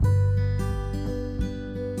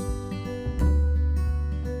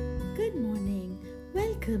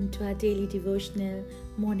Welcome to our daily devotional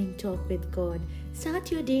morning talk with God.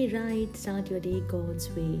 Start your day right, start your day God's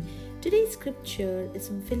way. Today's scripture is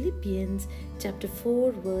from Philippians chapter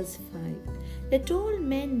 4 verse 5. Let all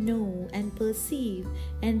men know and perceive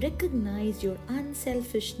and recognize your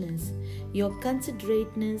unselfishness, your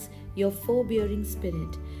considerateness, your forbearing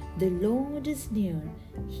spirit. The Lord is near,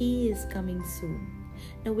 He is coming soon.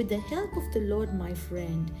 Now, with the help of the Lord, my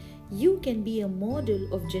friend, you can be a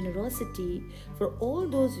model of generosity for all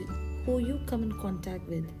those who you come in contact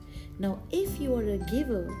with. Now, if you are a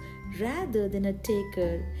giver rather than a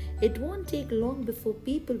taker, it won't take long before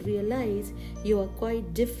people realize you are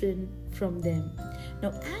quite different from them.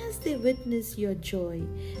 Now, as they witness your joy,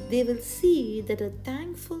 they will see that a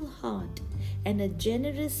thankful heart and a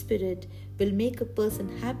generous spirit will make a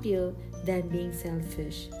person happier than being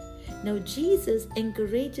selfish. Now, Jesus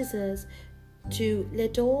encourages us to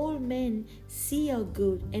let all men see our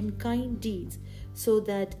good and kind deeds so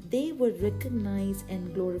that they would recognize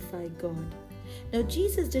and glorify God. Now,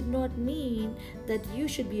 Jesus did not mean that you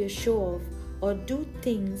should be a show-off or do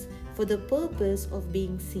things for the purpose of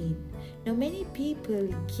being seen. Now, many people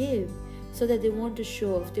give so that they want to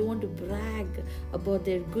show off, they want to brag about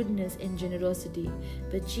their goodness and generosity.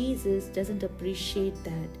 But Jesus doesn't appreciate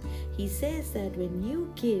that. He says that when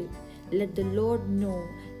you give, let the Lord know,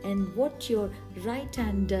 and what your right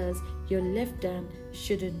hand does, your left hand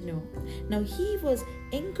shouldn't know. Now, He was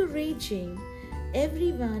encouraging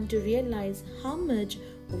everyone to realize how much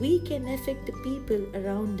we can affect the people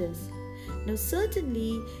around us. Now,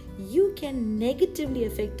 certainly, you can negatively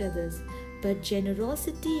affect others, but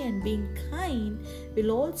generosity and being kind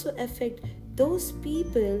will also affect those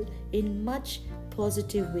people in much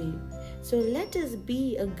positive way. So let us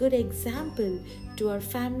be a good example to our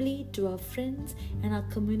family, to our friends, and our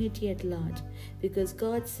community at large, because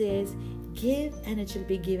God says, give and it shall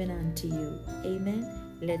be given unto you.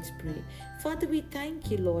 Amen. Let's pray. Father, we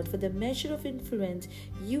thank you, Lord, for the measure of influence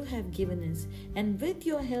you have given us. And with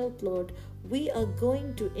your help, Lord, we are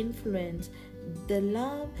going to influence the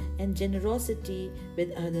love and generosity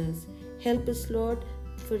with others. Help us, Lord,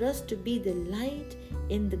 for us to be the light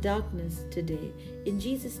in the darkness today. In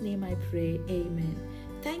Jesus' name I pray, amen.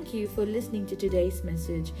 Thank you for listening to today's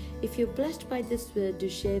message. If you're blessed by this word to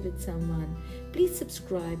share with someone, please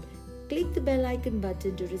subscribe. Click the bell icon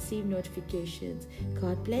button to receive notifications.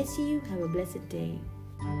 God bless you. Have a blessed day.